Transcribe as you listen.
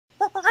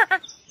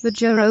The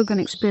Joe Rogan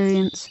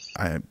Experience.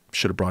 I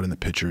should have brought in the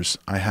pictures.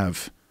 I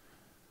have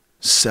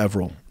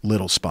several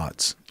little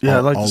spots. Yeah,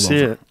 I'd like to see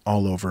it.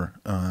 All over.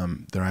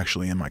 They're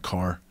actually in my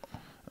car.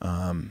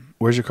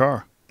 Where's your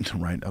car?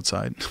 Right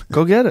outside.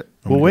 Go get it.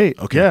 We'll wait.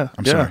 Okay. Yeah.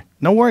 I'm sorry.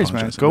 No worries,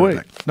 Apologize. man. Go I'll be wait.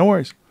 right back. No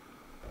worries.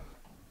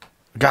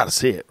 Got to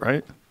see it,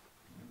 right?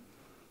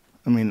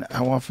 I mean,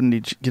 how often do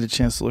you get a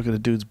chance to look at a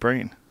dude's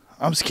brain?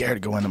 I'm scared to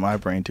go into my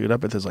brain, dude. I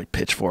bet there's like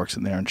pitchforks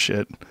in there and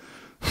shit.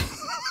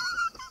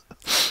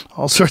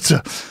 All sorts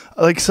of,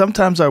 like,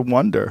 sometimes I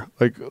wonder,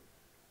 like.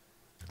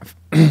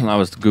 I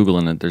was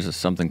Googling it. There's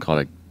something called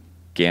a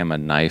gamma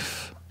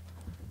knife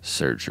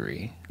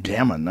surgery.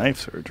 Gamma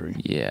knife surgery?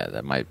 Yeah,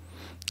 that might.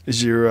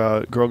 Is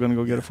your girl going to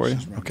go get it for you?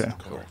 Okay.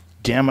 Cool.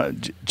 Gamma,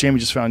 Jamie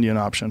just found you an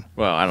option.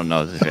 Well, I don't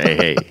know.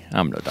 Hey,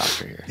 I'm no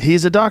doctor here.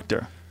 He's a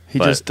doctor. He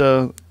But, just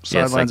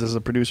sidelines like, as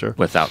a producer.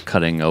 Without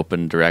cutting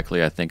open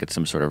directly, I think it's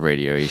some sort of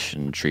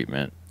radiation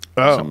treatment.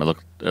 Oh.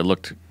 It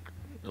looked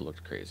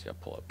crazy. I'll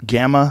pull up.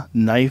 Gamma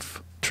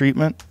knife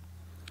treatment.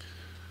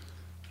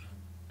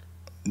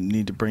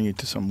 Need to bring you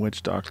to some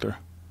witch doctor.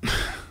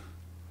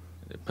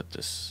 They put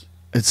this.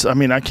 It's. I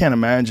mean, I can't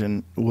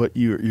imagine what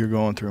you're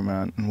going through,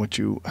 man, and what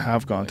you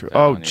have gone through. that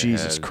Oh, on your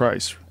Jesus head.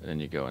 Christ! Then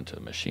you go into a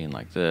machine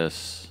like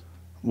this.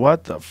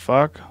 What the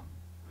fuck?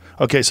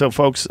 Okay, so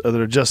folks that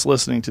are just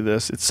listening to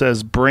this, it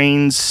says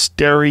brain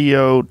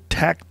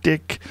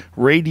stereotactic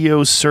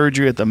radio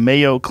surgery at the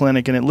Mayo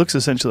Clinic, and it looks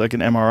essentially like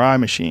an MRI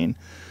machine.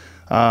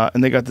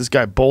 And they got this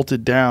guy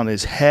bolted down.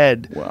 His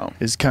head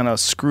is kind of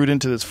screwed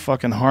into this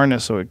fucking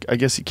harness, so I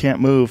guess he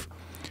can't move.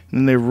 And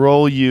then they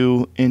roll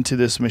you into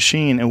this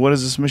machine. And what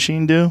does this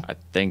machine do? I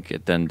think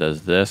it then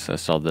does this. I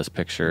saw this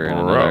picture in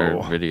another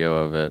video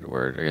of it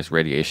where I guess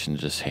radiation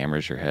just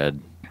hammers your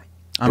head.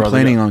 I'm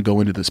planning on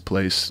going to this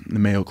place, the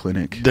Mayo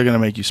Clinic. They're going to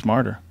make you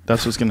smarter.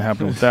 That's what's going to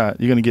happen with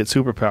that. You're going to get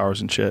superpowers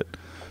and shit.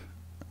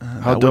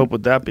 How dope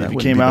would that be? If you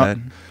came out,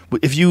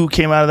 if you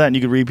came out of that and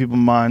you could read people's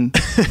mind,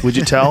 would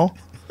you tell?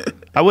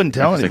 I wouldn't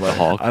tell anybody. Like the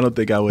Hulk. I don't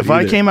think I would. If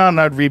I came out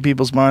and I'd read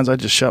people's minds, I'd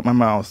just shut my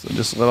mouth and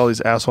just let all these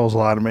assholes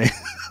lie to me.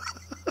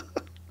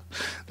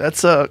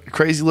 That's a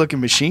crazy looking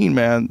machine,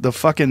 man. The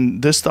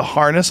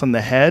harness on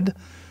the head.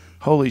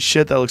 Holy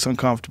shit, that looks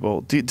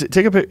uncomfortable.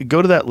 Take a pic.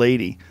 Go to that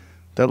lady.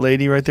 That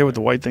lady right there with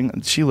the white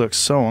thing. She looks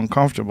so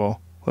uncomfortable.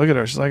 Look at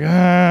her. She's like,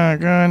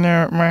 go in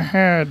there with my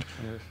head.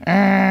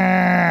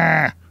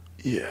 Yeah.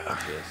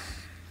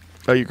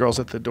 Oh, your girl's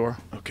at the door?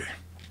 Okay.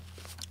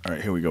 All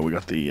right, here we go. We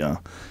got the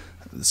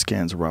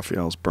scans of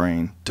Rafael's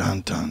brain.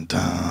 Dun, dun,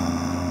 dun.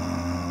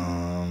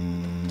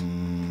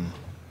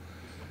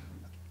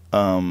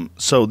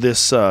 So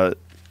this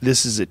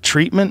is a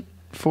treatment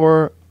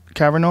for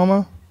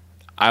cavernoma?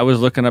 I was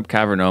looking up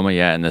cavernoma,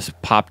 yeah, and this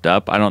popped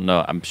up. I don't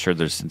know. I'm sure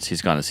since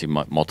he's gone to see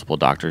multiple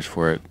doctors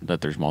for it,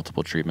 that there's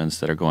multiple treatments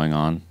that are going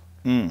on.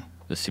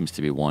 This seems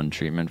to be one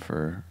treatment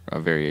for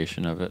a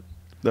variation of it.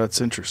 That's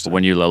interesting. But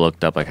when you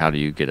looked up, like, how do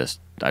you get us?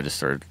 I just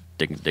started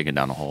digging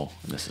down a hole,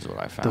 and this is what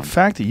I found. The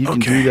fact that you can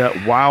do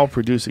that while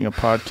producing a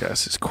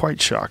podcast is quite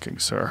shocking,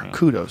 sir. Yeah.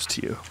 Kudos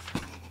to you.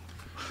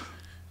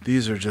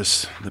 These are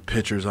just the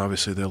pictures.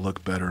 Obviously, they'll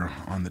look better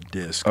on the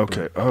disc.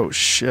 Okay. Oh,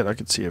 shit. I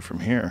can see it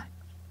from here.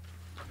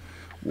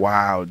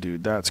 Wow,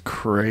 dude. That's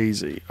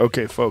crazy.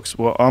 Okay, folks.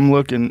 Well, I'm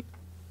looking.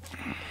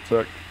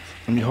 Look,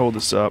 let me hold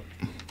this up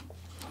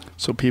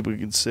so people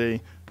can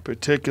see,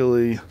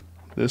 particularly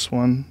this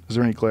one. Is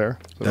there any glare?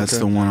 That's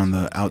the one on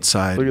the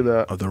outside. Look at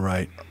that. Of the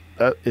right.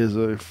 That is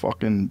a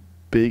fucking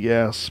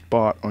big-ass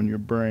spot on your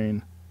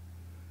brain.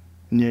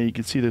 And, yeah, you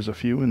can see there's a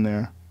few in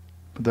there,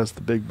 but that's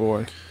the big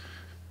boy.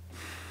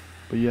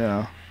 But,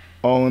 yeah,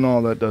 all in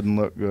all, that doesn't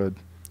look good.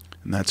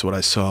 And that's what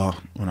I saw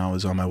when I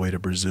was on my way to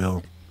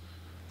Brazil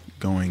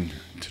going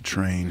to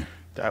train.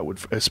 That would,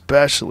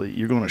 especially,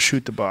 you're going to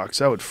shoot the box.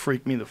 That would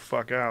freak me the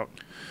fuck out.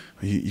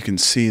 You can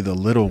see the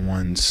little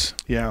ones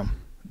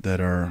that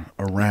are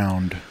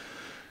around,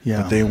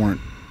 but they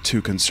weren't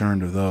too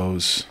concerned with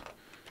those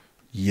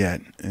yet.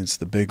 It's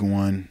the big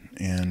one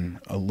and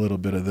a little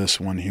bit of this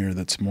one here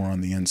that's more on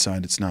the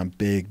inside. It's not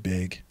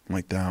big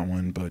like that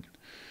one, but...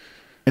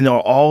 And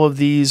all of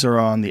these are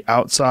on the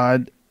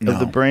outside of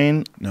the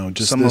brain? No,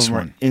 just some this of them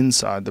one. Are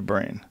inside the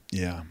brain.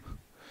 Yeah.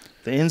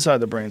 The inside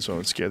the brain so it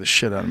would scare the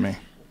shit out of me.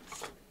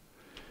 Yeah,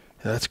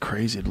 that's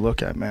crazy to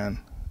look at, man.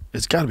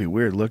 It's got to be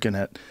weird looking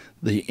at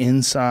the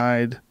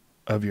inside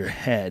of your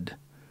head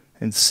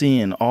and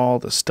seeing all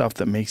the stuff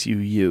that makes you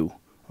you.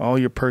 All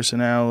your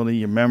personality,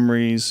 your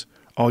memories,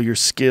 all your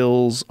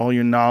skills, all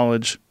your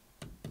knowledge,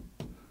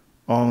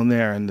 all in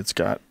there, and it's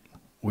got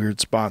weird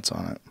spots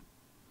on it.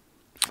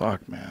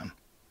 Fuck, man.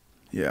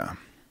 Yeah.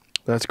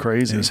 That's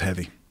crazy. It was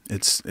heavy.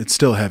 It's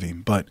still heavy,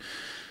 but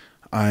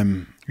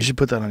You should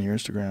put that on your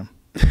Instagram.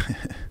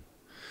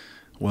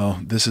 Well,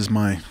 this is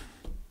my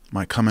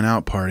coming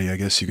out party, I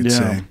guess you could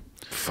say.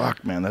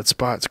 Fuck, man, that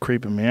spot's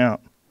creeping me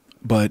out.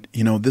 But,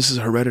 you know, this is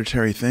a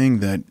hereditary thing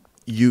that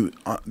you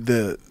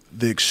the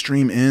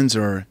extreme ends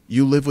are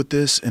you live with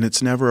this and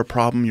it's never a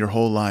problem your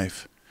whole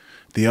life.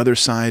 The other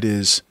side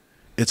is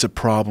it's a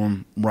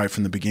problem right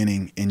from the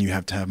beginning, and you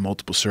have to have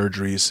multiple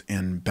surgeries,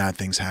 and bad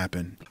things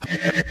happen.